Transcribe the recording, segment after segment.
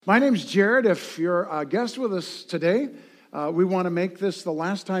My name's Jared. If you're a guest with us today, we want to make this the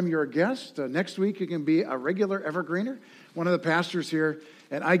last time you're a guest. Next week, you can be a regular evergreener, one of the pastors here,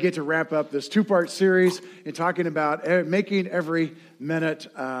 and I get to wrap up this two-part series in talking about making every minute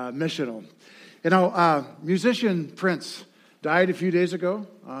missional. You know, musician Prince died a few days ago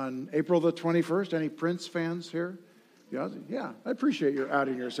on April the 21st. Any Prince fans here? Yeah, I appreciate your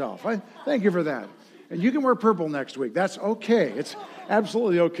outing yourself. Thank you for that. And you can wear purple next week. That's okay. It's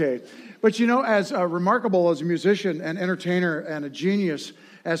absolutely okay. But you know, as remarkable as a musician and entertainer and a genius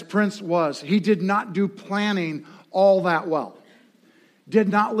as Prince was, he did not do planning all that well. Did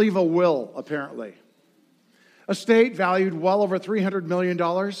not leave a will, apparently. Estate valued well over $300 million.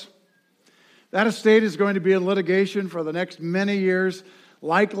 That estate is going to be in litigation for the next many years,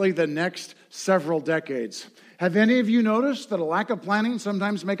 likely the next several decades. Have any of you noticed that a lack of planning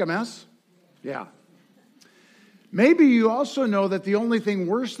sometimes make a mess? Yeah. Maybe you also know that the only thing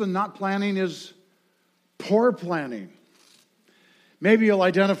worse than not planning is poor planning. Maybe you'll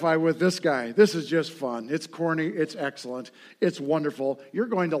identify with this guy. This is just fun. It's corny. It's excellent. It's wonderful. You're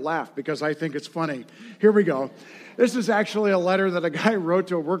going to laugh because I think it's funny. Here we go. This is actually a letter that a guy wrote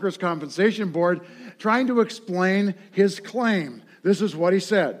to a workers' compensation board trying to explain his claim. This is what he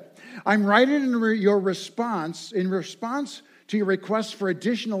said. I'm writing in response to your request for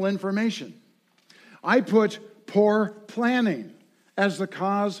additional information. I put poor planning as the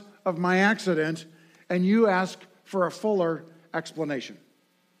cause of my accident, and you ask for a fuller explanation.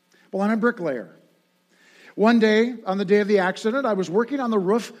 Well, I'm a bricklayer. One day, on the day of the accident, I was working on the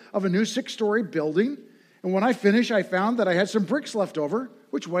roof of a new 6-story building, and when I finished, I found that I had some bricks left over,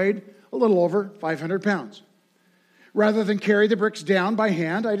 which weighed a little over 500 pounds. Rather than carry the bricks down by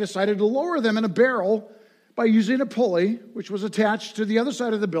hand, I decided to lower them in a barrel by using a pulley, which was attached to the other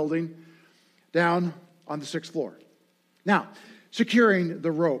side of the building, down on the 6th floor. Now, securing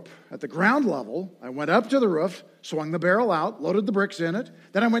the rope at the ground level, I went up to the roof, swung the barrel out, loaded the bricks in it.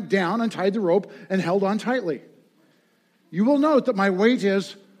 Then I went down, untied the rope, and held on tightly. You will note that my weight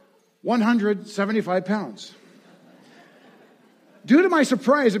is 175 pounds. Due to my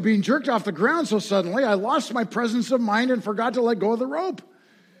surprise at being jerked off the ground so suddenly, I lost my presence of mind and forgot to let go of the rope.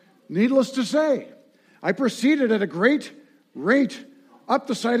 Needless to say, I proceeded at a great rate up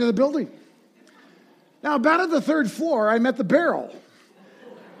the side of the building. Now, about at the 3rd floor, I met the barrel,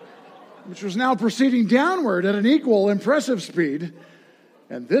 which was now proceeding downward at an equal impressive speed.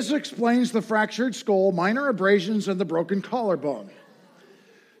 And this explains the fractured skull, minor abrasions, and the broken collarbone.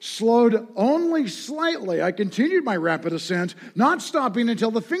 Slowed only slightly, I continued my rapid ascent, not stopping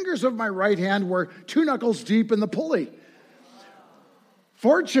until the fingers of my right hand were 2 knuckles deep in the pulley.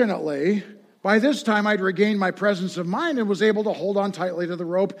 Fortunately, by this time, I'd regained my presence of mind and was able to hold on tightly to the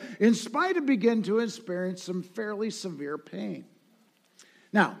rope in spite of beginning to experience some fairly severe pain.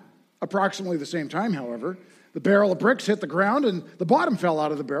 Now, approximately the same time, however, the barrel of bricks hit the ground and the bottom fell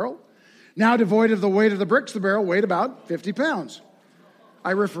out of the barrel. Now devoid of the weight of the bricks, the barrel weighed about 50 pounds.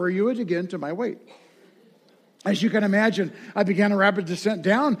 I refer you again to my weight. As you can imagine, I began a rapid descent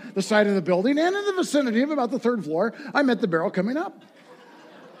down the side of the building, and in the vicinity of about the 3rd floor, I met the barrel coming up.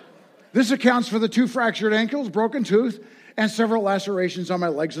 This accounts for the 2 fractured ankles, broken tooth, and several lacerations on my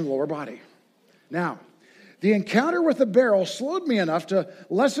legs and lower body. Now, the encounter with the barrel slowed me enough to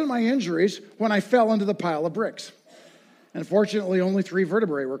lessen my injuries when I fell into the pile of bricks. Unfortunately, only 3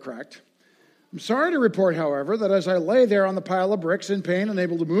 vertebrae were cracked. I'm sorry to report, however, that as I lay there on the pile of bricks in pain,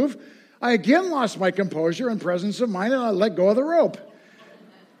 unable to move, I again lost my composure and presence of mind, and I let go of the rope.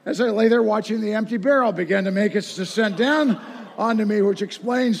 As I lay there watching the empty barrel begin to make its descent down onto me, which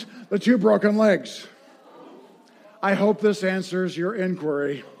explains the 2 broken legs. I hope this answers your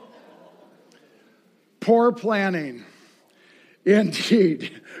inquiry. Poor planning.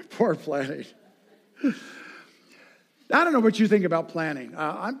 Indeed, poor planning. I don't know what you think about planning.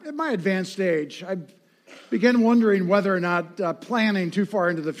 At my advanced age, I began wondering whether or not planning too far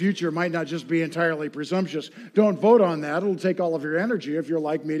into the future might not just be entirely presumptuous. Don't vote on that. It'll take all of your energy if you're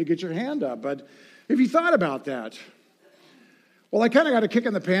like me to get your hand up. But have you thought about that? Well, I kind of got a kick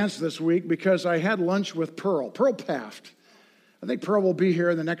in the pants this week because I had lunch with Pearl Paft. I think Pearl will be here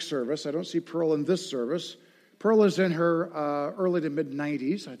in the next service. I don't see Pearl in this service. Pearl is in her early to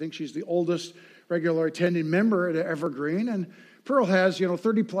mid-90s. I think she's the oldest regular attending member at Evergreen, and Pearl has,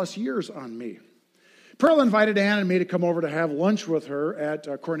 30-plus years on me. Pearl invited Ann and me to come over to have lunch with her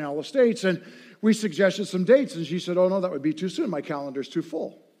at Cornell Estates, and we suggested some dates, and she said, oh, no, that would be too soon. My calendar's too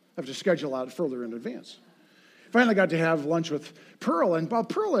full. I have to schedule out further in advance. Finally got to have lunch with Pearl, and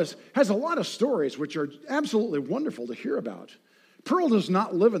Pearl has a lot of stories which are absolutely wonderful to hear about. Pearl does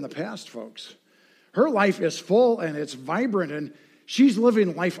not live in the past, folks. Her life is full and it's vibrant, and she's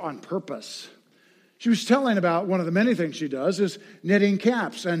living life on purpose. She was telling about one of the many things she does is knitting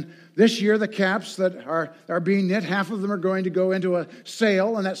caps. And this year, the caps that are being knit, half of them are going to go into a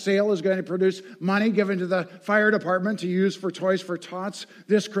sale, and that sale is going to produce money given to the fire department to use for Toys for Tots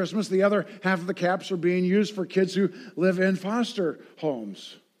this Christmas. The other half of the caps are being used for kids who live in foster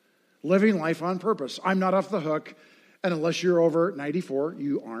homes, living life on purpose. I'm not off the hook, and unless you're over 94,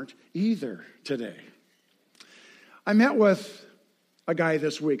 you aren't either today. I met with a guy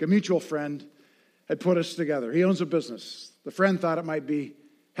this week, a mutual friend, had put us together. He owns a business. The friend thought it might be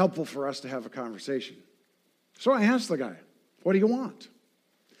helpful for us to have a conversation. So I asked the guy, what do you want?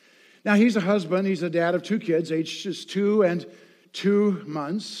 Now, he's a husband. He's a dad of 2 kids, ages 2 and 2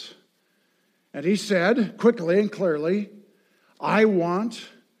 months. And he said quickly and clearly, I want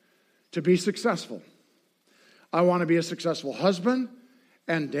to be successful. I want to be a successful husband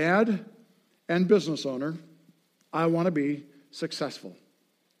and dad and business owner. I want to be successful.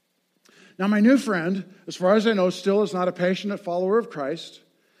 Now, my new friend, as far as I know, still is not a passionate follower of Christ,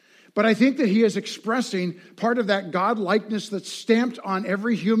 but I think that he is expressing part of that God-likeness that's stamped on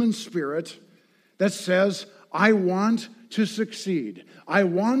every human spirit that says, I want to succeed. I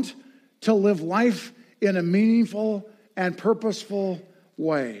want to live life in a meaningful and purposeful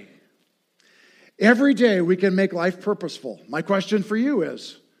way. Every day we can make life purposeful. My question for you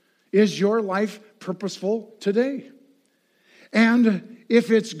is your life purposeful today? And if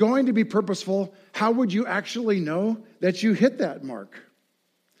it's going to be purposeful, how would you actually know that you hit that mark?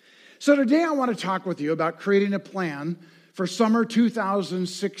 So today I want to talk with you about creating a plan for summer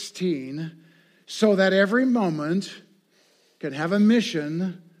 2016 so that every moment can have a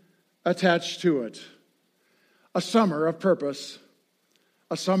mission attached to it. A summer of purpose,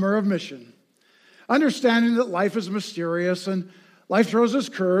 a summer of mission. Understanding that life is mysterious and life throws us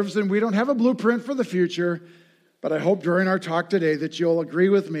curves and we don't have a blueprint for the future. But I hope during our talk today that you'll agree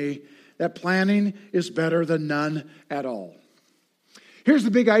with me that planning is better than none at all. Here's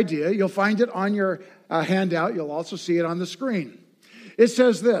the big idea. You'll find it on your handout. You'll also see it on the screen. It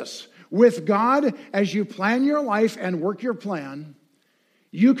says this: with God as you plan your life and work your plan,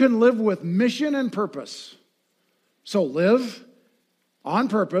 you can live with mission and purpose. So live on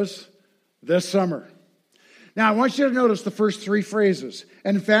purpose this summer. Now, I want you to notice the first 3 phrases.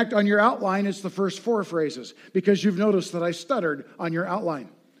 And in fact, on your outline, it's the first 4 phrases, because you've noticed that I stuttered on your outline.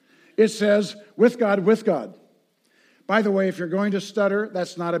 It says, with God, with God. By the way, if you're going to stutter,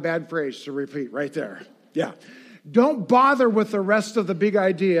 that's not a bad phrase to repeat right there. Yeah. Don't bother with the rest of the big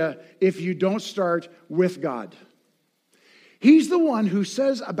idea if you don't start with God. He's the one who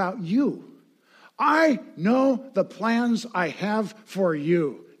says about you, I know the plans I have for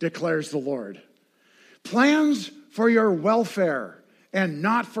you, declares the Lord. Plans for your welfare and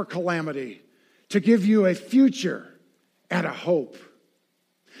not for calamity, to give you a future and a hope.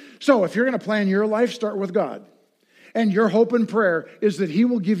 So if you're going to plan your life, start with God. And your hope and prayer is that He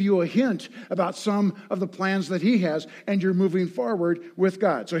will give you a hint about some of the plans that He has, and you're moving forward with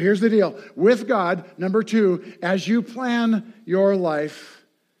God. So here's the deal. With God, number 2, as you plan your life,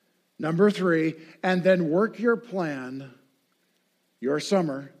 number 3, and then work your plan, your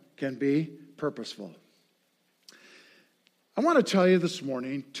summer can be purposeful. I want to tell you this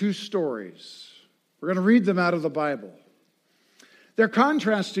morning 2 stories. We're going to read them out of the Bible. They're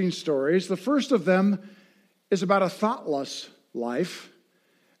contrasting stories. The first of them is about a thoughtless life,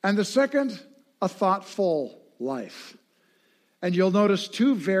 and the second, a thoughtful life. And you'll notice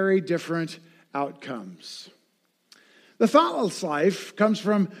 2 very different outcomes. The thoughtless life comes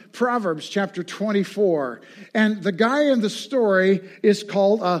from Proverbs chapter 24, and the guy in the story is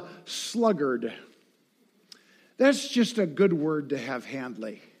called a sluggard. That's just a good word to have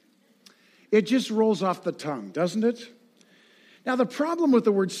handy. It just rolls off the tongue, doesn't it? Now, the problem with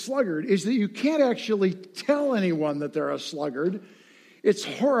the word sluggard is that you can't actually tell anyone that they're a sluggard. It's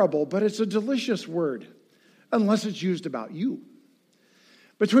horrible, but it's a delicious word, unless it's used about you.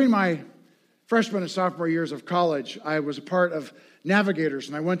 Between my freshman and sophomore years of college, I was a part of Navigators,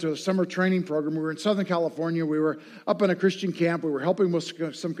 and I went to a summer training program. We were in Southern California. We were up in a Christian camp. We were helping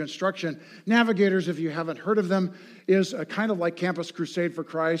with some construction. Navigators, if you haven't heard of them, is a kind of like Campus Crusade for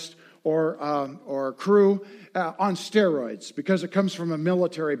Christ or Cru on steroids, because it comes from a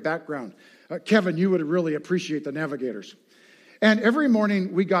military background. Kevin, you would really appreciate the Navigators. And every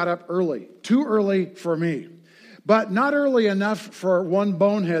morning we got up early, too early for me, but not early enough for one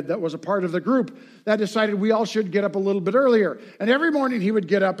bonehead that was a part of the group that decided we all should get up a little bit earlier. And every morning he would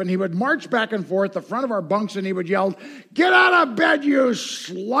get up and he would march back and forth the front of our bunks and he would yell, "Get out of bed, you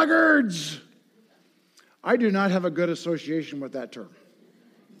sluggards!" I do not have a good association with that term.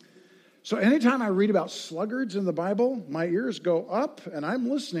 So anytime I read about sluggards in the Bible, my ears go up and I'm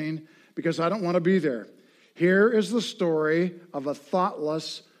listening because I don't want to be there. Here is the story of a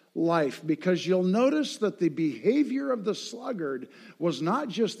thoughtless life, because you'll notice that the behavior of the sluggard was not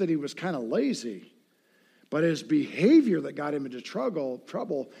just that he was kind of lazy, but his behavior that got him into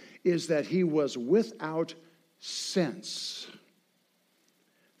trouble is that he was without sense.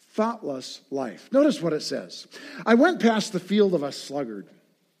 Thoughtless life. Notice what it says. I went past the field of a sluggard,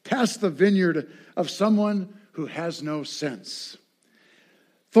 past the vineyard of someone who has no sense.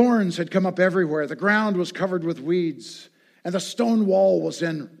 Thorns had come up everywhere. The ground was covered with weeds, and the stone wall was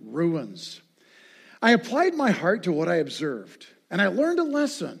in ruins. I applied my heart to what I observed, and I learned a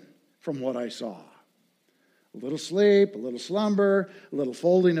lesson from what I saw. A little sleep, a little slumber, a little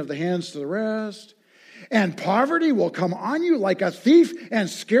folding of the hands to the rest. And poverty will come on you like a thief, and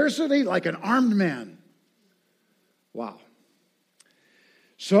scarcity like an armed man. Wow.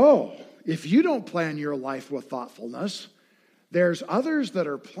 So, if you don't plan your life with thoughtfulness, there's others that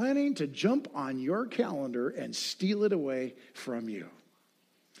are planning to jump on your calendar and steal it away from you.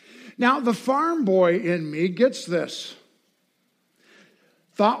 Now, the farm boy in me gets this.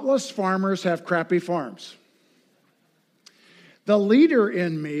 Thoughtless farmers have crappy farms. The leader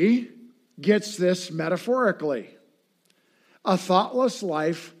in me gets this metaphorically. A thoughtless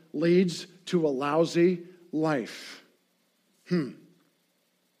life leads to a lousy life.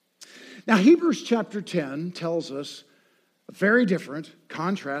 Now, Hebrews chapter 10 tells us a very different,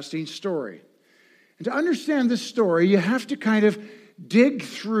 contrasting story. And to understand this story, you have to kind of dig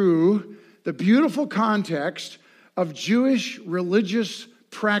through the beautiful context of Jewish religious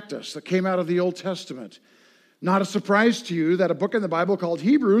practice that came out of the Old Testament. Not a surprise to you that a book in the Bible called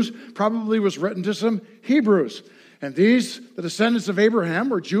Hebrews probably was written to some Hebrews. And these, the descendants of Abraham,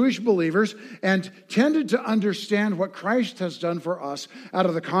 were Jewish believers and tended to understand what Christ has done for us out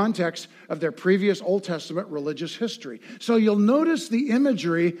of the context of their previous Old Testament religious history. So you'll notice the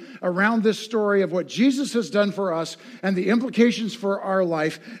imagery around this story of what Jesus has done for us and the implications for our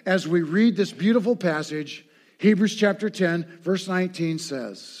life as we read this beautiful passage. Hebrews chapter 10, verse 19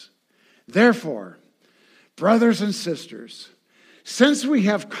 says, "Therefore, brothers and sisters, since we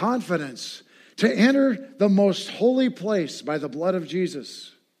have confidence to enter the most holy place by the blood of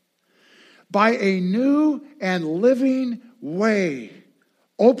Jesus, by a new and living way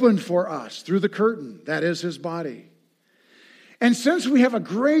opened for us through the curtain, that is his body. And since we have a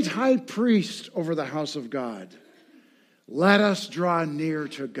great high priest over the house of God, let us draw near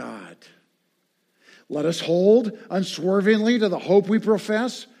to God. Let us hold unswervingly to the hope we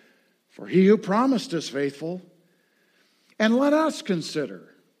profess, for he who promised is faithful. And let us consider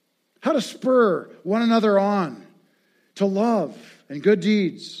how to spur one another on to love and good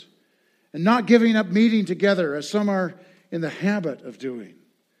deeds, and not giving up meeting together as some are in the habit of doing,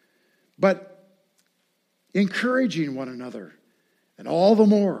 but encouraging one another, and all the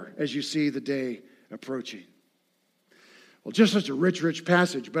more as you see the day approaching." Well, just such a rich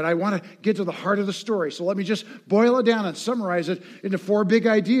passage, but I want to get to the heart of the story. So let me just boil it down and summarize it into 4 big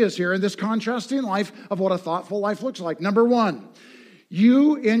ideas here in this contrasting life of what a thoughtful life looks like. Number 1,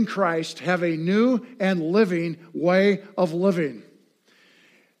 you in Christ have a new and living way of living.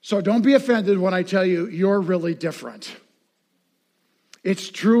 So don't be offended when I tell you you're really different. It's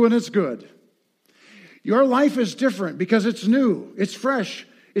true and it's good. Your life is different because it's new, it's fresh,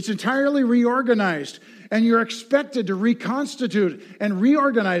 it's entirely reorganized, and you're expected to reconstitute and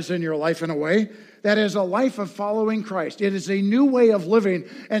reorganize in your life in a way that is a life of following Christ. It is a new way of living.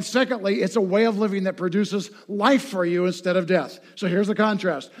 And secondly, it's a way of living that produces life for you instead of death. So here's the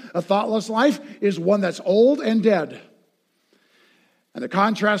contrast. A thoughtless life is one that's old and dead. And the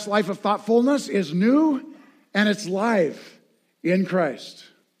contrast life of thoughtfulness is new and it's live in Christ.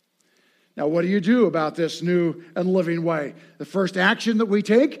 Now, what do you do about this new and living way? The first action that we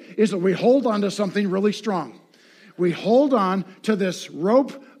take is that we hold on to something really strong. We hold on to this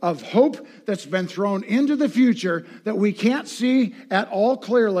rope of hope that's been thrown into the future that we can't see at all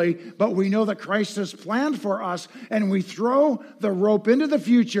clearly, but we know that Christ has planned for us, and we throw the rope into the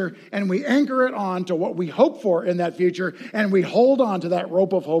future and we anchor it on to what we hope for in that future, and we hold on to that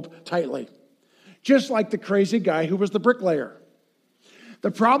rope of hope tightly. Just like the crazy guy who was the bricklayer.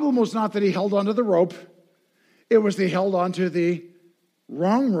 The problem was not that he held onto the rope, it was that he held onto the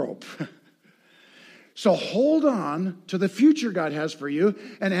wrong rope. So hold on to the future God has for you.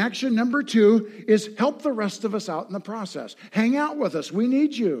 And action number 2 is help the rest of us out in the process. Hang out with us. We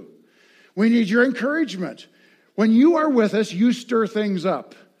need you. We need your encouragement. When you are with us, you stir things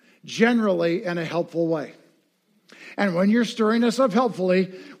up, generally in a helpful way. And when you're stirring us up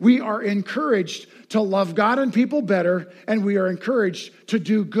helpfully, we are encouraged to love God and people better, and we are encouraged to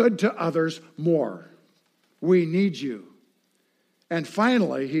do good to others more. We need you. And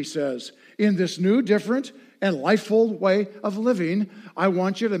finally, he says, in this new, different, and life-full way of living, I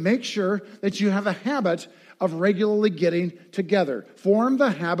want you to make sure that you have a habit of regularly getting together. Form the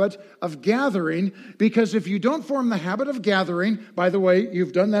habit of gathering, because if you don't form the habit of gathering, by the way,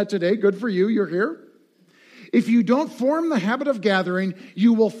 you've done that today, good for you, you're here. If you don't form the habit of gathering,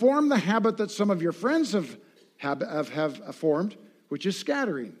 you will form the habit that some of your friends have formed, which is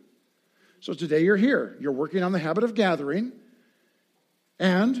scattering. So today you're here. You're working on the habit of gathering.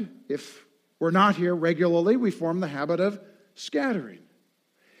 And if we're not here regularly, we form the habit of scattering.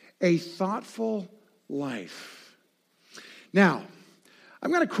 A thoughtful life. Now,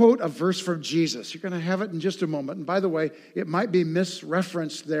 I'm going to quote a verse from Jesus. You're going to have it in just a moment. And by the way, it might be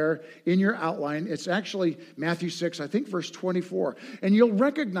misreferenced there in your outline. It's actually Matthew 6, I think verse 24. And you'll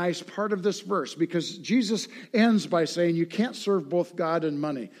recognize part of this verse because Jesus ends by saying you can't serve both God and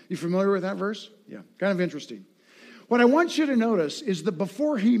money. You familiar with that verse? Yeah, kind of interesting. What I want you to notice is that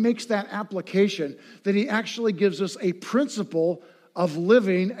before he makes that application, that he actually gives us a principle of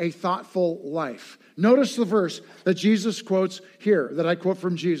living a thoughtful life. Notice the verse that Jesus quotes here, that I quote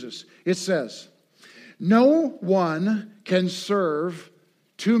from Jesus. It says, "No one can serve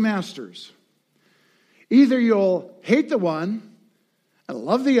two masters. Either you'll hate the one and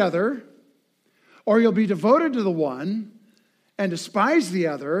love the other, or you'll be devoted to the one and despise the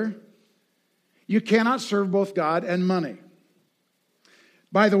other. You cannot serve both God and money."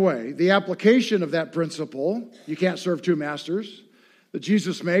 By the way, the application of that principle, you can't serve two masters, that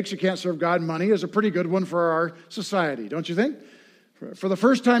Jesus makes, you can't serve God and money, is a pretty good one for our society, don't you think? For the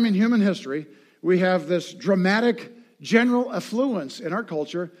first time in human history, we have this dramatic general affluence in our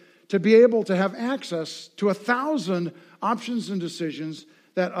culture to be able to have access to 1,000 options and decisions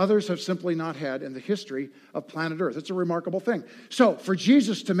that others have simply not had in the history of planet Earth. It's a remarkable thing. So for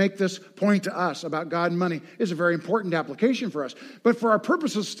Jesus to make this point to us about God and money is a very important application for us. But for our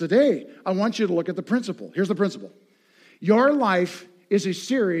purposes today, I want you to look at the principle. Here's the principle. Your life is a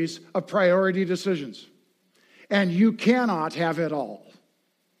series of priority decisions, and you cannot have it all.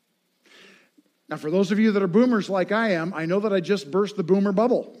 Now, for those of you that are boomers like I am, I know that I just burst the boomer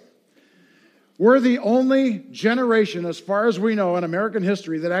bubble. We're the only generation, as far as we know, in American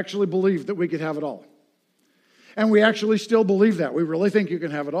history that actually believed that we could have it all. And we actually still believe that. We really think you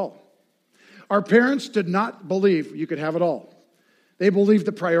can have it all. Our parents did not believe you could have it all. They believed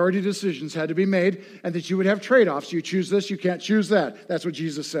that priority decisions had to be made and that you would have trade-offs. You choose this, you can't choose that. That's what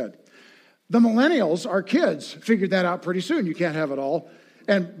Jesus said. The millennials, our kids, figured that out pretty soon. You can't have it all.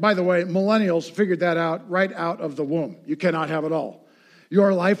 And by the way, millennials figured that out right out of the womb. You cannot have it all.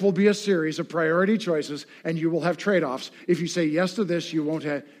 Your life will be a series of priority choices, and you will have trade-offs. If you say yes to this, you won't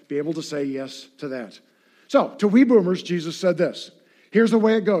be able to say yes to that. So, to we boomers, Jesus said this. Here's the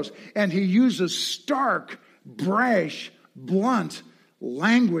way it goes. And he uses stark, brash, blunt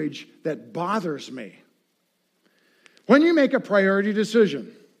language that bothers me. When you make a priority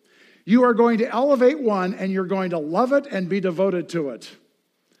decision, you are going to elevate one, and you're going to love it and be devoted to it.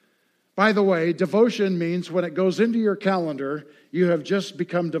 By the way, devotion means when it goes into your calendar, you have just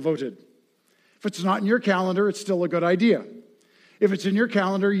become devoted. If it's not in your calendar, it's still a good idea. If it's in your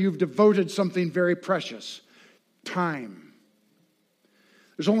calendar, you've devoted something very precious, time.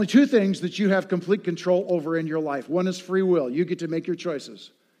 There's only two things that you have complete control over in your life. One is free will. You get to make your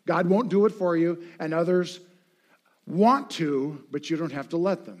choices. God won't do it for you, and others want to, but you don't have to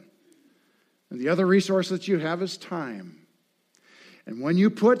let them. And the other resource that you have is time. And when you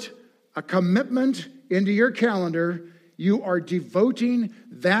put a commitment into your calendar, you are devoting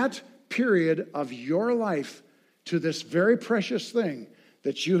that period of your life to this very precious thing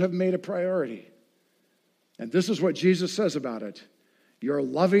that you have made a priority. And this is what Jesus says about it. You're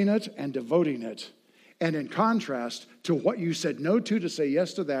loving it and devoting it. And in contrast to what you said no to say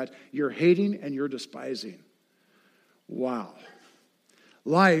yes to that, you're hating and you're despising. Wow.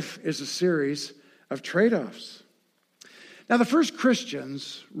 Life is a series of trade-offs. Now, the first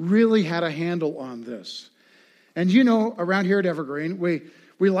Christians really had a handle on this. And you know, around here at Evergreen,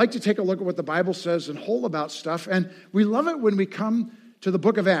 we like to take a look at what the Bible says and whole about stuff. And we love it when we come to the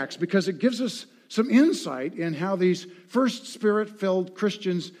book of Acts because it gives us some insight in how these first Spirit-filled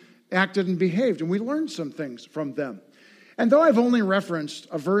Christians acted and behaved. And we learned some things from them. And though I've only referenced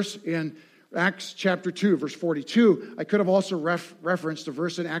a verse in Acts chapter 2, verse 42, I could have also referenced a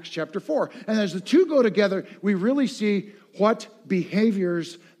verse in Acts chapter 4. And as the two go together, we really see what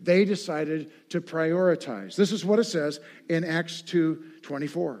behaviors they decided to prioritize. This is what it says in Acts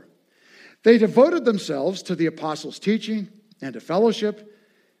 2:24. They devoted themselves to the apostles' teaching and to fellowship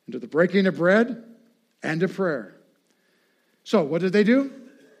and to the breaking of bread and to prayer. So what did they do?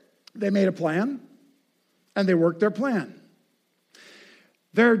 They made a plan and they worked their plan.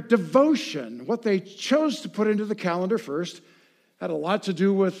 Their devotion, what they chose to put into the calendar first, had a lot to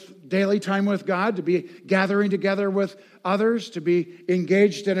do with daily time with God, to be gathering together with others, to be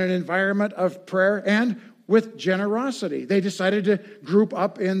engaged in an environment of prayer, and with generosity. They decided to group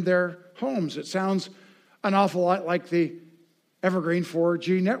up in their homes. It sounds an awful lot like the Evergreen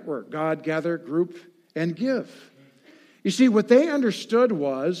 4G network, God, gather, group, and give. You see, what they understood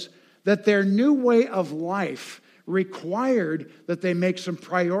was that their new way of life required that they make some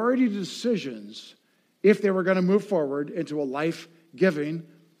priority decisions if they were going to move forward into a life-giving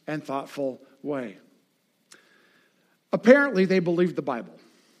and thoughtful way. Apparently, they believed the Bible.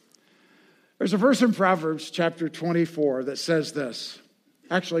 There's a verse in Proverbs chapter 24 that says this.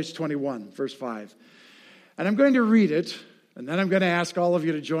 Actually, it's 21, verse 5. And I'm going to read it, and then I'm going to ask all of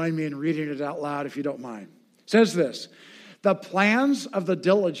you to join me in reading it out loud if you don't mind. It says this: the plans of the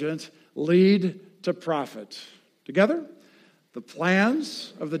diligent lead to profit. Together? The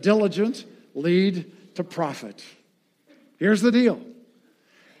plans of the diligent lead to profit. Here's the deal.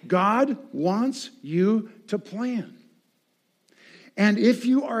 God wants you to plan. And if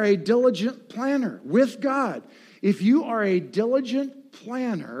you are a diligent planner with God, if you are a diligent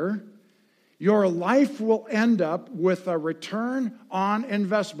planner, your life will end up with a return on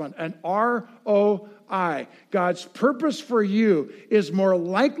investment, an ROI. God's purpose for you is more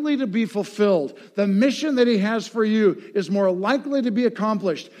likely to be fulfilled. The mission that He has for you is more likely to be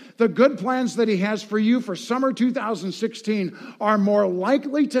accomplished. The good plans that He has for you for summer 2016 are more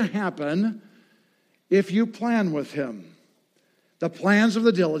likely to happen if you plan with Him. The plans of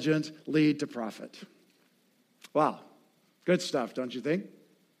the diligent lead to profit. Wow. Good stuff, don't you think?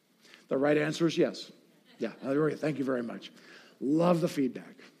 The right answer is yes. Yeah, thank you very much. Love the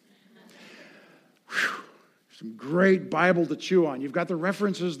feedback. Whew. Some great Bible to chew on. You've got the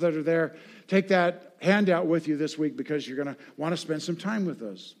references that are there. Take that handout with you this week because you're going to want to spend some time with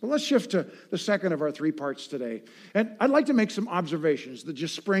those. But let's shift to the second of our three parts today. And I'd like to make some observations that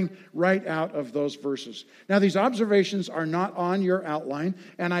just spring right out of those verses. Now, these observations are not on your outline,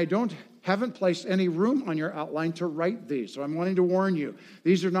 and I haven't placed any room on your outline to write these. So I'm wanting to warn you.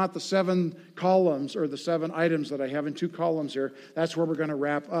 These are not the 7 columns or the 7 items that I have in 2 columns here. That's where we're going to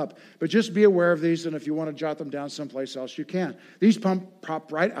wrap up. But just be aware of these, and if you want to jot them down someplace else, you can. These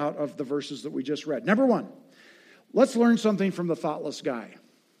pop right out of the verses that we just read. Number 1, let's learn something from the thoughtless guy.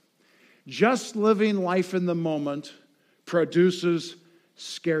 Just living life in the moment produces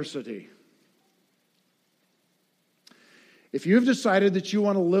scarcity. If you've decided that you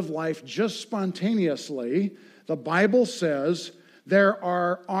want to live life just spontaneously, the Bible says there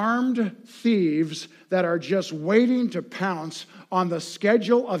are armed thieves that are just waiting to pounce on the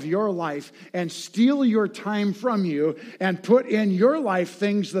schedule of your life and steal your time from you and put in your life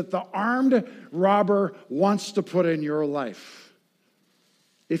things that the armed robber wants to put in your life.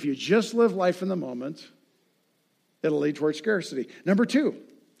 If you just live life in the moment, it'll lead towards scarcity. Number 2,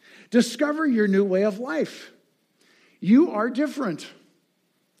 discover your new way of life. You are different.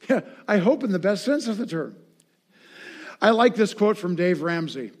 I hope in the best sense of the term. I like this quote from Dave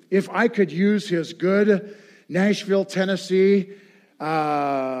Ramsey. If I could use his good Nashville, Tennessee,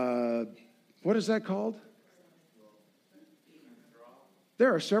 what is that called?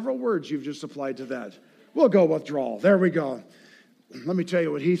 There are several words you've just applied to that. We'll go with drawl. There we go. Let me tell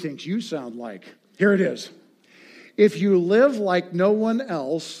you what he thinks you sound like. Here it is. If you live like no one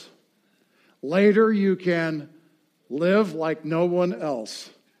else, later you can live like no one else.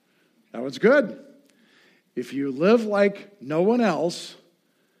 That was good. If you live like no one else,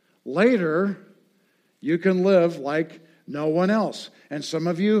 later you can live like no one else. And some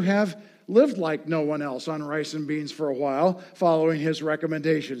of you have lived like no one else on rice and beans for a while, following his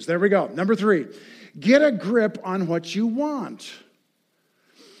recommendations. There we go. Number 3, get a grip on what you want.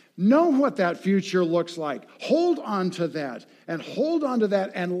 Know what that future looks like. Hold on to that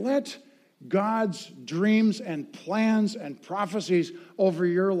and let God's dreams and plans and prophecies over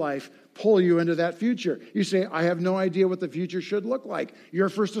your life pull you into that future. You say, I have no idea what the future should look like. Your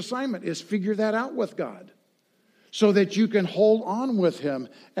first assignment is figure that out with God so that you can hold on with Him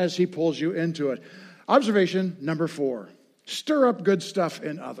as He pulls you into it. Observation number 4, stir up good stuff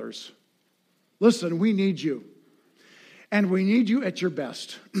in others. Listen, we need you. And we need you at your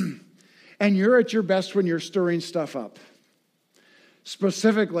best. And you're at your best when you're stirring stuff up.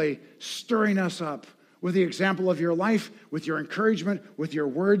 Specifically, stirring us up with the example of your life, with your encouragement, with your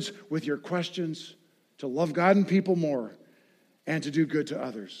words, with your questions, to love God and people more, and to do good to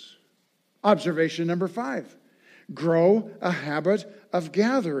others. Observation number 5, grow a habit of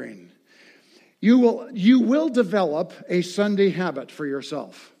gathering. You will develop a Sunday habit for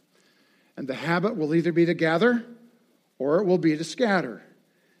yourself. And the habit will either be to gather or it will be to scatter.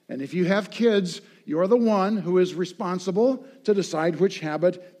 And if you have kids, you're the one who is responsible to decide which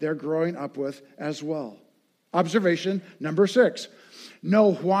habit they're growing up with as well. Observation number 6,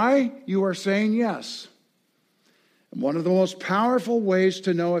 know why you are saying yes. And one of the most powerful ways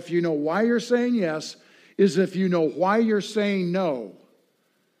to know if you know why you're saying yes is if you know why you're saying no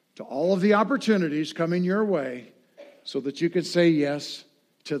to all of the opportunities coming your way so that you can say yes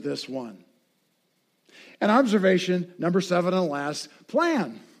to this one. And observation number 7 and last,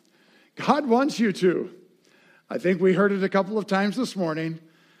 plan. God wants you to. I think we heard it a couple of times this morning.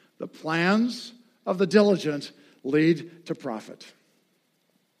 The plans of the diligent lead to profit.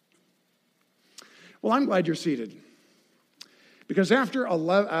 Well, I'm glad you're seated. Because after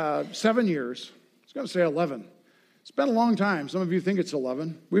 7 years, I was going to say 11. It's been a long time. Some of you think it's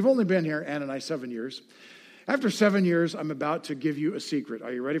 11. We've only been here, Ann and I, 7 years. After 7 years, I'm about to give you a secret.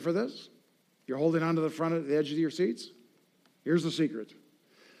 Are you ready for this? You're holding on to the front of the edge of your seats? Here's the secret.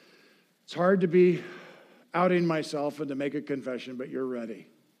 It's hard to be outing myself and to make a confession, but you're ready.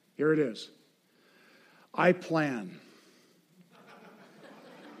 Here it is. I plan.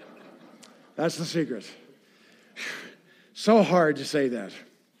 That's the secret. So hard to say that.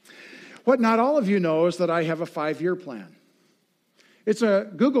 What not all of you know is that I have a 5-year plan. It's a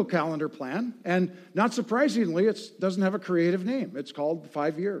Google Calendar plan, and not surprisingly, it doesn't have a creative name. It's called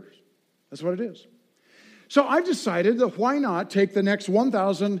 5 years. That's what it is. So I've decided that why not take the next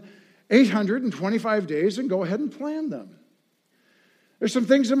 1,825 days and go ahead and plan them. There's some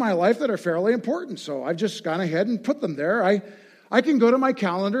things in my life that are fairly important, so I've just gone ahead and put them there. I can go to my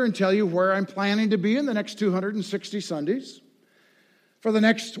calendar and tell you where I'm planning to be in the next 260 Sundays. For the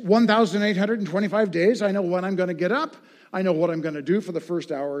next 1,825 days, I know when I'm going to get up. I know what I'm going to do for the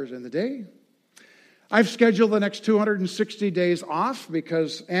first hours in the day. I've scheduled the next 260 days off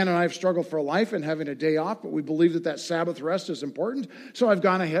because Ann and I have struggled for life in having a day off, but we believe that Sabbath rest is important. So I've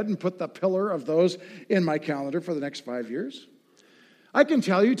gone ahead and put the pillar of those in my calendar for the next 5 years. I can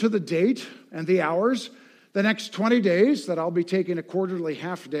tell you to the date and the hours, the next 20 days that I'll be taking a quarterly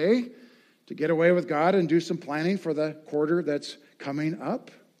half day to get away with God and do some planning for the quarter that's coming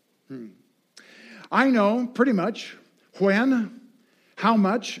up. I know pretty much when, how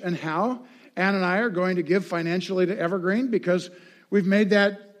much, and how Ann and I are going to give financially to Evergreen because we've made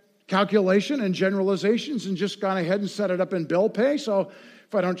that calculation and generalizations and just gone ahead and set it up in bill pay. So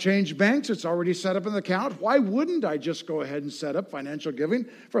if I don't change banks, it's already set up in the account. Why wouldn't I just go ahead and set up financial giving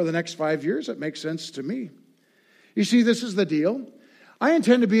for the next 5 years? It makes sense to me. You see, this is the deal. I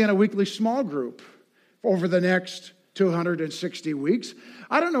intend to be in a weekly small group over the next 260 weeks.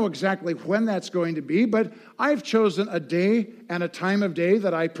 I don't know exactly when that's going to be, but I've chosen a day and a time of day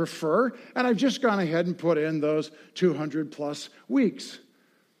that I prefer, and I've just gone ahead and put in those 200 plus weeks.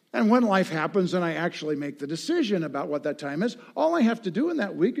 And when life happens and I actually make the decision about what that time is, all I have to do in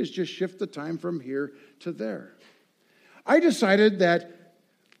that week is just shift the time from here to there. I decided that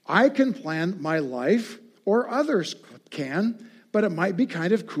I can plan my life, or others can, but it might be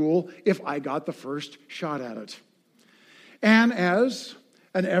kind of cool if I got the first shot at it. And as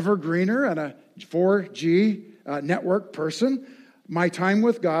an evergreener and a 4G network person, my time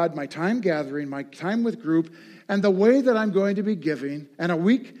with God, my time gathering, my time with group, and the way that I'm going to be giving, and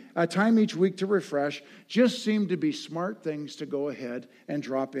a time each week to refresh, just seem to be smart things to go ahead and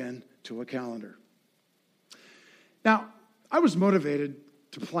drop in to a calendar. Now, I was motivated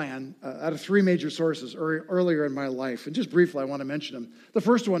to plan out of 3 major sources earlier in my life. And just briefly, I want to mention them. The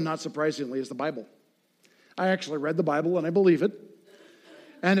first one, not surprisingly, is the Bible. I actually read the Bible, and I believe it.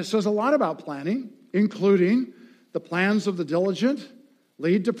 And it says a lot about planning, including the plans of the diligent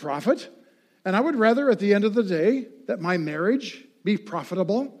lead to profit. And I would rather, at the end of the day, that my marriage be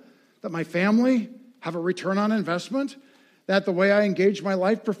profitable, that my family have a return on investment, that the way I engage my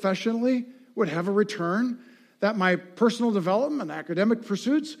life professionally would have a return, that my personal development and academic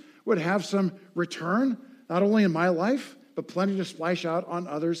pursuits would have some return, not only in my life, but plenty to splash out on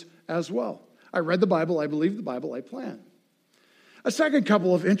others as well. I read the Bible, I believe the Bible, I plan. A second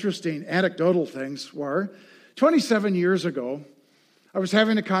couple of interesting anecdotal things were, 27 years ago, I was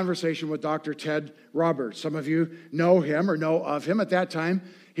having a conversation with Dr. Ted Roberts. Some of you know him or know of him. At that time,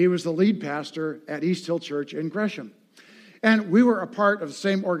 he was the lead pastor at East Hill Church in Gresham. And we were a part of the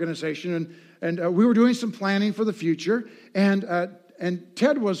same organization, and we were doing some planning for the future, and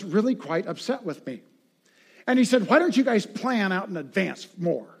Ted was really quite upset with me. And he said, "Why don't you guys plan out in advance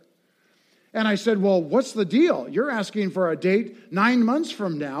more?" And I said, "Well, what's the deal? You're asking for a date 9 months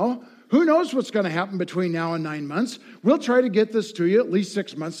from now. Who knows what's going to happen between now and 9 months? We'll try to get this to you at least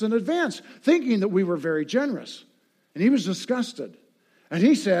 6 months in advance, thinking that we were very generous. And he was disgusted. And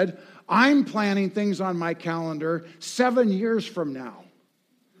he said, I'm planning things on my calendar 7 years from now.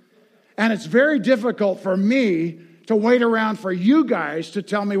 And it's very difficult for me to wait around for you guys to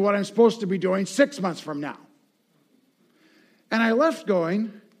tell me what I'm supposed to be doing 6 months from now. And I left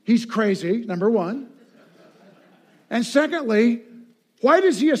going, he's crazy, number one. And secondly, why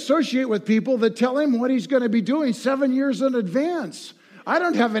does he associate with people that tell him what he's going to be doing 7 years in advance? I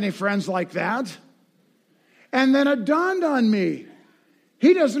don't have any friends like that. And then it dawned on me,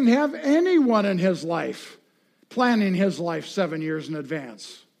 he doesn't have anyone in his life planning his life 7 years in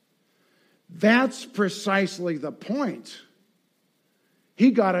advance. That's precisely the point.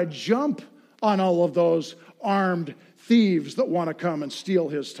 He got a jump on all of those armed thieves that want to come and steal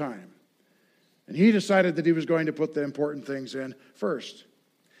his time. And he decided that he was going to put the important things in first.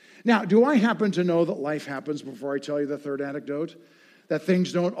 Now, do I happen to know that life happens before I tell you the third anecdote? That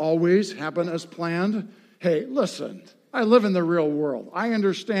things don't always happen as planned? Hey, listen, I live in the real world. I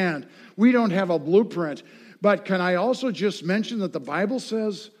understand we don't have a blueprint. But can I also just mention that the Bible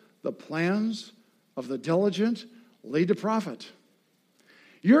says the plans of the diligent lead to profit?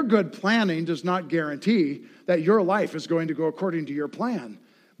 Your good planning does not guarantee that your life is going to go according to your plan.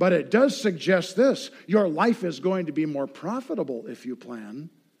 But it does suggest this: your life is going to be more profitable if you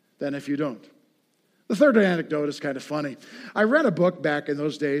plan than if you don't. The third anecdote is kind of funny. I read a book back in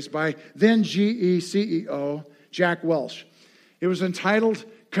those days by then GE CEO Jack Welch. It was entitled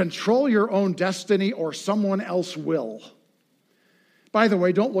Control Your Own Destiny or Someone Else Will. By the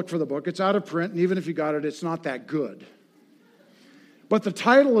way, don't look for the book. It's out of print, and even if you got it, it's not that good. But the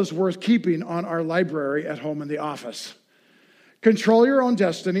title is worth keeping on our library at home in the office. Control your own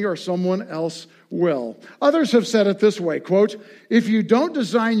destiny or someone else will. Others have said it this way, quote, if you don't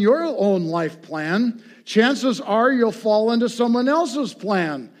design your own life plan, chances are you'll fall into someone else's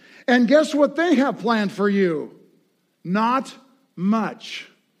plan. And guess what they have planned for you? Not much.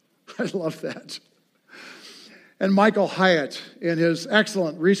 I love that. And Michael Hyatt, in his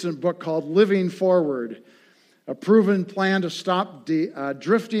excellent recent book called Living Forward, a proven plan to stop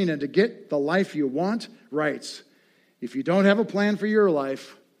drifting and to get the life you want, writes, if you don't have a plan for your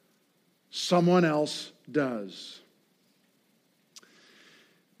life, someone else does.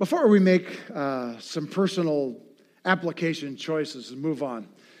 Before we make some personal application choices and move on,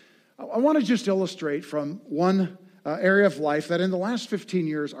 I want to just illustrate from one area of life that in the last 15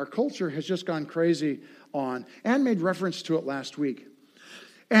 years, our culture has just gone crazy on, and made reference to it last week.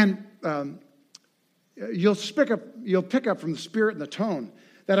 And you'll pick up from the spirit and the tone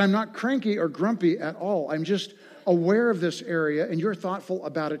that I'm not cranky or grumpy at all. I'm just aware of this area, and you're thoughtful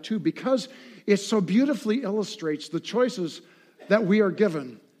about it too, because it so beautifully illustrates the choices that we are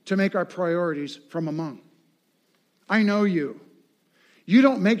given to make our priorities from among. I know you. You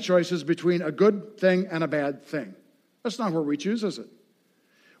don't make choices between a good thing and a bad thing. That's not where we choose, is it?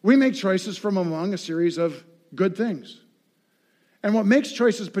 We make choices from among a series of good things. And what makes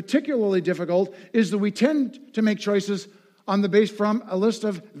choices particularly difficult is that we tend to make choices on the base from a list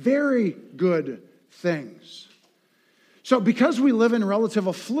of very good things. So because we live in relative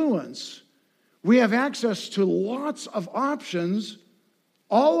affluence, we have access to lots of options,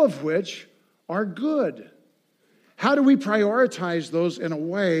 all of which are good. How do we prioritize those in a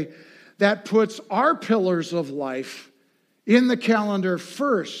way that puts our pillars of life in the calendar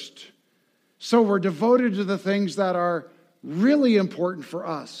first, so we're devoted to the things that are really important for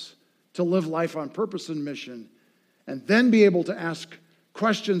us to live life on purpose and mission, and then be able to ask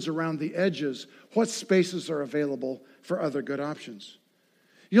questions around the edges. What spaces are available for other good options?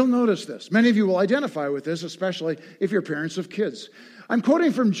 You'll notice this. Many of you will identify with this, especially if you're parents of kids. I'm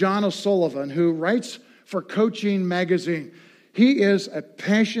quoting from John O'Sullivan, who writes for Coaching Magazine. He is a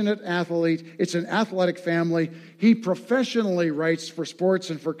passionate athlete. It's an athletic family. He professionally writes for sports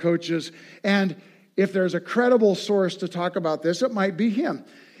and for coaches. And if there's a credible source to talk about this, it might be him.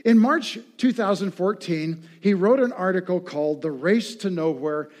 In March 2014, he wrote an article called The Race to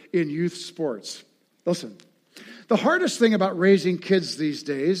Nowhere in Youth Sports. Listen, the hardest thing about raising kids these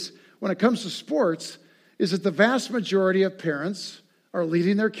days when it comes to sports is that the vast majority of parents are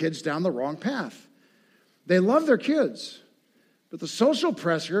leading their kids down the wrong path. They love their kids, but the social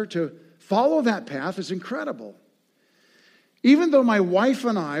pressure to follow that path is incredible. Even though my wife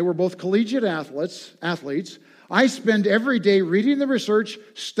and I were both collegiate athletes, I spend every day reading the research,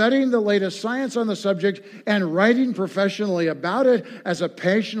 studying the latest science on the subject, and writing professionally about it as a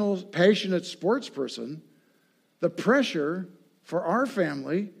passionate sports person. The pressure for our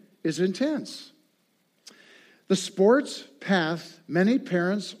family is intense. The sports path many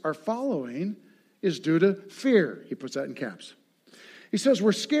parents are following is due to fear. He puts that in caps. He says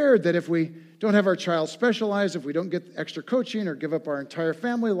we're scared that if we don't have our child specialized, if we don't get extra coaching or give up our entire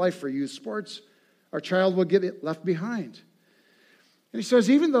family life for youth sports, our child will get left behind. And he says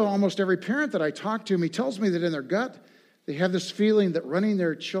even though almost every parent that I talk to, he tells me that in their gut, they have this feeling that running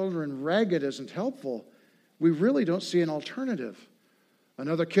their children ragged isn't helpful, we really don't see an alternative.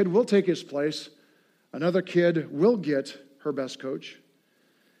 Another kid will take his place. Another kid will get her best coach.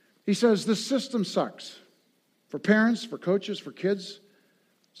 He says this system sucks for parents, for coaches, for kids.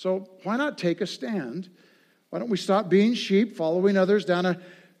 So why not take a stand? Why don't we stop being sheep, following others down a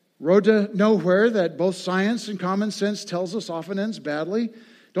road to nowhere that both science and common sense tells us often ends badly?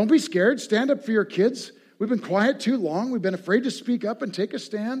 Don't be scared. Stand up for your kids. We've been quiet too long. We've been afraid to speak up and take a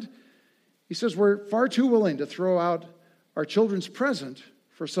stand. He says we're far too willing to throw out our children's present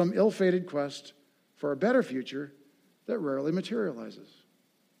for some ill-fated quest for a better future that rarely materializes.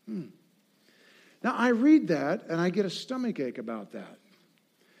 Now, I read that and I get a stomachache about that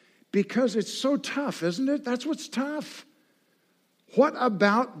because it's so tough, isn't it? That's what's tough. What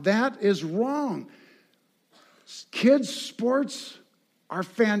about that is wrong? Kids' sports are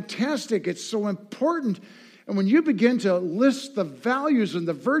fantastic. It's so important. And when you begin to list the values and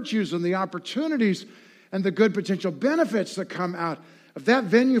the virtues and the opportunities and the good potential benefits that come out of that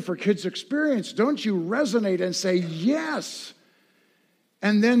venue for kids' experience, don't you resonate and say yes?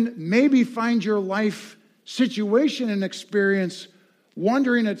 And then maybe find your life situation and experience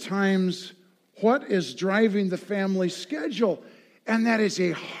wondering at times what is driving the family schedule. And that is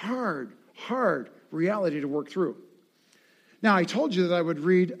a hard reality to work through. Now, I told you that I would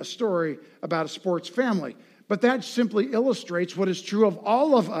read a story about a sports family, but that simply illustrates what is true of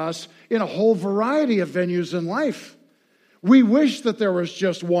all of us in a whole variety of venues in life. We wish that there was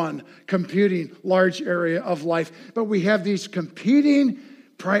just one competing large area of life, but we have these competing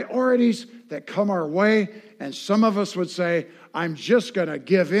priorities that come our way, and some of us would say, I'm just going to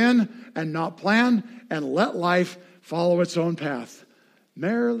give in and not plan and let life follow its own path.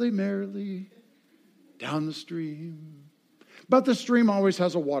 Merrily, merrily, down the stream. But the stream always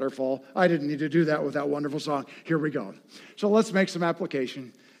has a waterfall. I didn't need to do that with that wonderful song. Here we go. So let's make some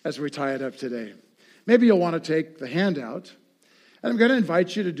application as we tie it up today. Maybe you'll want to take the handout, and I'm going to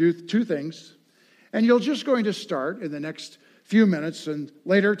invite you to do two things, and you're just going to start in the next few minutes, and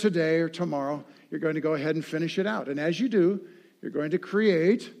later today or tomorrow, you're going to go ahead and finish it out. And as you do, you're going to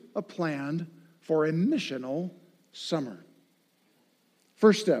create a plan for a missional summer.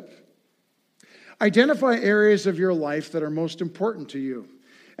 First step, identify areas of your life that are most important to you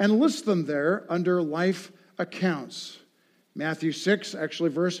and list them there under life accounts. Matthew 6, actually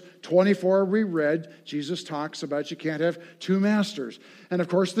verse 24 we read, Jesus talks about you can't have two masters. And of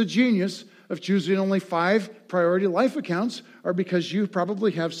course the genius of choosing only 5 priority life accounts are because you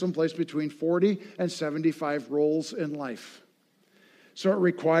probably have someplace between 40 and 75 roles in life. So it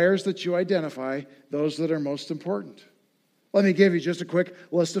requires that you identify those that are most important. Let me give you just a quick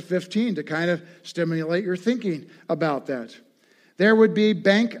list of 15 to kind of stimulate your thinking about that. There would be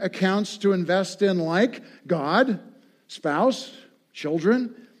bank accounts to invest in like God, spouse,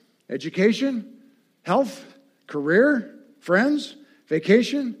 children, education, health, career, friends,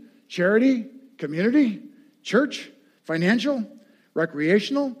 vacation, charity, community, church, financial,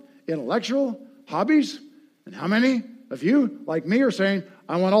 recreational, intellectual, hobbies. And how many of you, like me, are saying,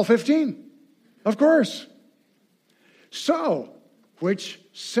 I want all 15? Of course. So, which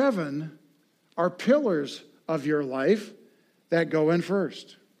 7 are pillars of your life that go in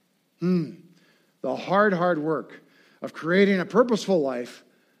first? The hard work of creating a purposeful life,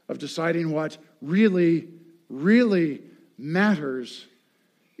 of deciding what really, really matters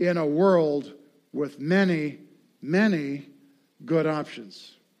in a world with many, many good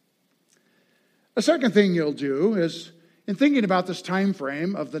options. A second thing you'll do is, in thinking about this time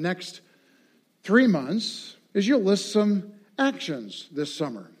frame of the next 3 months, is you'll list some actions this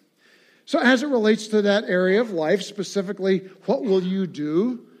summer. So as it relates to that area of life, specifically, what will you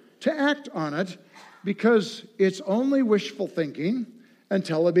do to act on it? Because it's only wishful thinking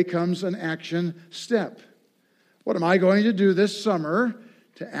until it becomes an action step. What am I going to do this summer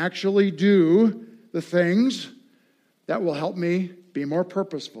to actually do the things that will help me be more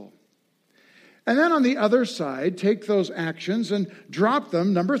purposeful? And then on the other side, take those actions and drop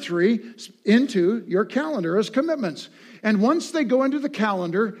them, number 3, into your calendar as commitments. And once they go into the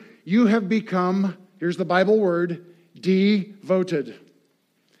calendar, you have become, here's the Bible word, devoted.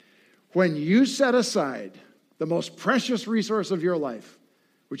 When you set aside the most precious resource of your life,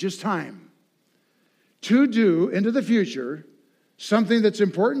 which is time, to do into the future something that's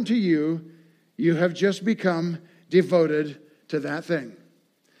important to you, you have just become devoted to that thing.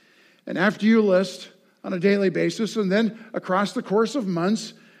 And after you list on a daily basis and then across the course of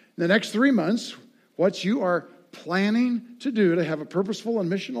months, the next 3 months, what you are planning to do to have a purposeful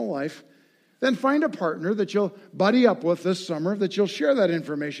and missional life, then find a partner that you'll buddy up with this summer, that you'll share that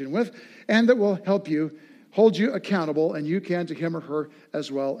information with, and that will help you, hold you accountable, and you can to him or her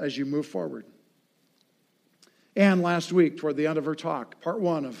as well as you move forward. Anne, last week, toward the end of her talk, part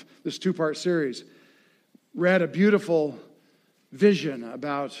 1 of this 2-part series, read a beautiful vision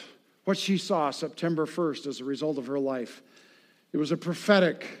about what she saw September 1st as a result of her life. It was a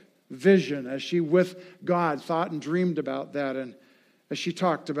prophetic vision as she, with God, thought and dreamed about that, and as she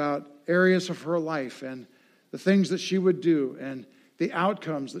talked about areas of her life and the things that she would do and the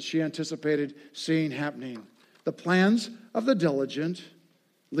outcomes that she anticipated seeing happening. The plans of the diligent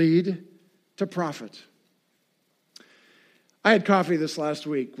lead to profit. I had coffee this last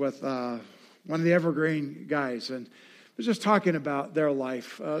week with one of the Evergreen guys, and was just talking about their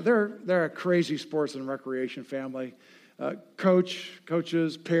life. They're a crazy sports and recreation family.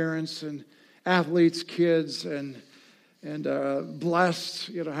 Coaches, parents, and athletes, kids, and blessed.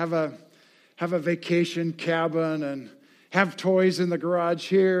 Have a vacation cabin and have toys in the garage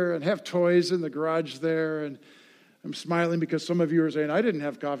here and have toys in the garage there. And I'm smiling because some of you are saying, I didn't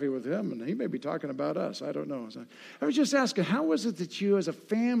have coffee with him, and he may be talking about us. I don't know. So I was just asking, how was it that you as a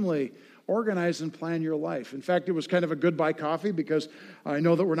family organize and plan your life? In fact, it was kind of a goodbye coffee because I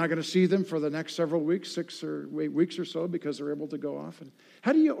know that we're not going to see them for the next several weeks, 6 or 8 weeks or so, because they're able to go off. And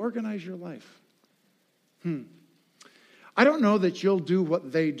how do you organize your life? I don't know that you'll do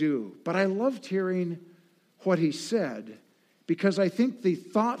what they do, but I loved hearing what he said because I think the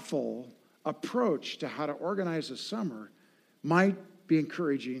thoughtful approach to how to organize a summer might be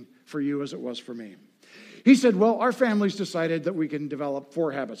encouraging for you as it was for me. He said, well, our family's decided that we can develop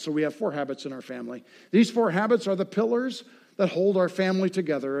 4 habits. So we have 4 habits in our family. These 4 habits are the pillars that hold our family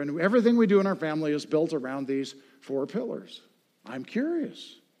together, and everything we do in our family is built around these 4 pillars. I'm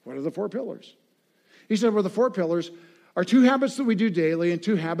curious, what are the 4 pillars? He said, well, the 4 pillars are 2 habits that we do daily and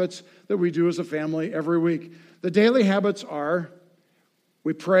 2 habits that we do as a family every week. The daily habits are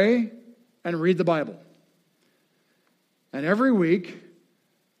we pray and read the Bible. And every week,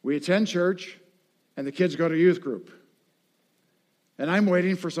 we attend church, and the kids go to youth group. And I'm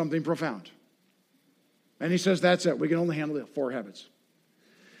waiting for something profound. And he says, that's it. We can only handle the 4 habits.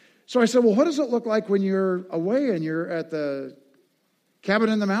 So I said, well, what does it look like when you're away and you're at the cabin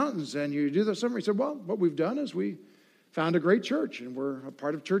in the mountains and you do the summer? He said, well, what we've done is we found a great church, and we're a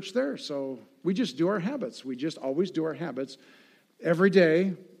part of church there. So we just do our habits. We just always do our habits. Every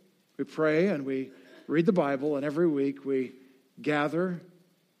day, we pray and we read the Bible, and every week we gather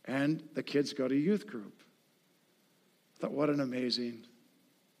and the kids go to youth group. I thought, what an amazing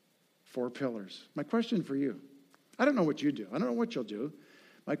 4 pillars. My question for you, I don't know what you do. I don't know what you'll do.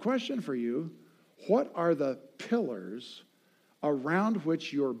 My question for you, what are the pillars around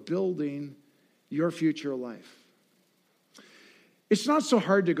which you're building your future life? It's not so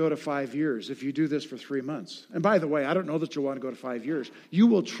hard to go to 5 years if you do this for 3 months. And by the way, I don't know that you'll want to go to 5 years. You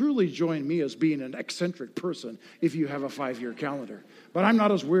will truly join me as being an eccentric person if you have a 5-year calendar. But I'm not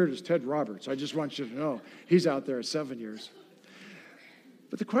as weird as Ted Roberts. I just want you to know he's out there at 7 years.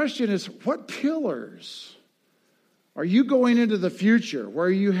 But the question is, what pillars are you going into the future where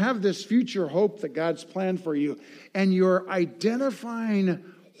you have this future hope that God's planned for you, and you're identifying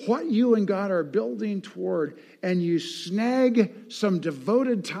what you and God are building toward, and you snag some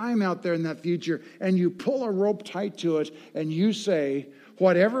devoted time out there in that future, and you pull a rope tight to it, and you say,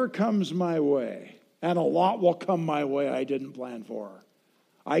 whatever comes my way, and a lot will come my way I didn't plan for,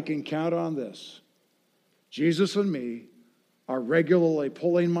 I can count on this. Jesus and me are regularly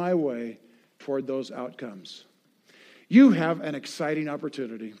pulling my way toward those outcomes. You have an exciting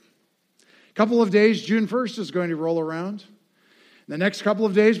opportunity. A couple of days, June 1st is going to roll around. The next couple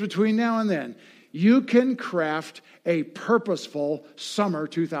of days between now and then, you can craft a purposeful summer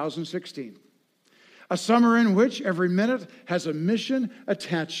 2016. A summer in which every minute has a mission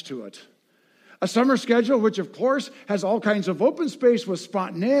attached to it. A summer schedule which, of course, has all kinds of open space with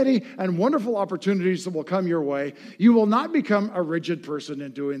spontaneity and wonderful opportunities that will come your way. You will not become a rigid person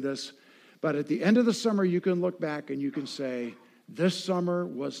in doing this, but at the end of the summer, you can look back and you can say, this summer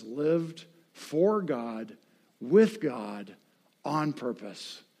was lived for God, with God, on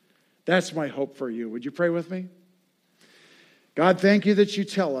purpose. That's my hope for you. Would you pray with me? God, thank you that you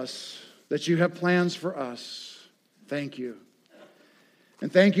tell us that you have plans for us. Thank you.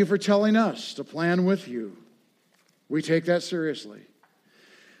 And thank you for telling us to plan with you. We take that seriously.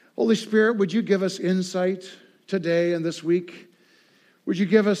 Holy Spirit, would you give us insight today and this week? Would you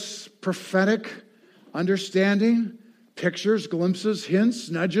give us prophetic understanding, pictures, glimpses, hints,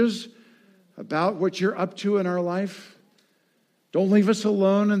 nudges about what you're up to in our life? Don't leave us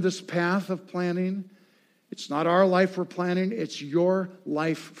alone in this path of planning. It's not our life we're planning. It's your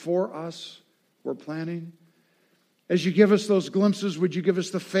life for us we're planning. As you give us those glimpses, would you give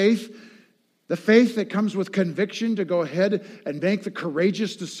us the faith that comes with conviction to go ahead and make the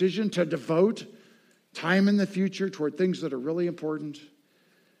courageous decision to devote time in the future toward things that are really important.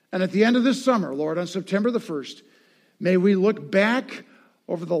 And at the end of this summer, Lord, on September the 1st, may we look back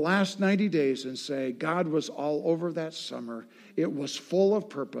over the last 90 days and say, God was all over that summer. It was full of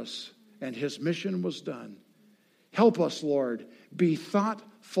purpose, and his mission was done. Help us, Lord, be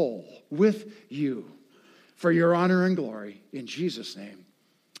thoughtful with you for your honor and glory. In Jesus' name,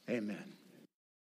 amen.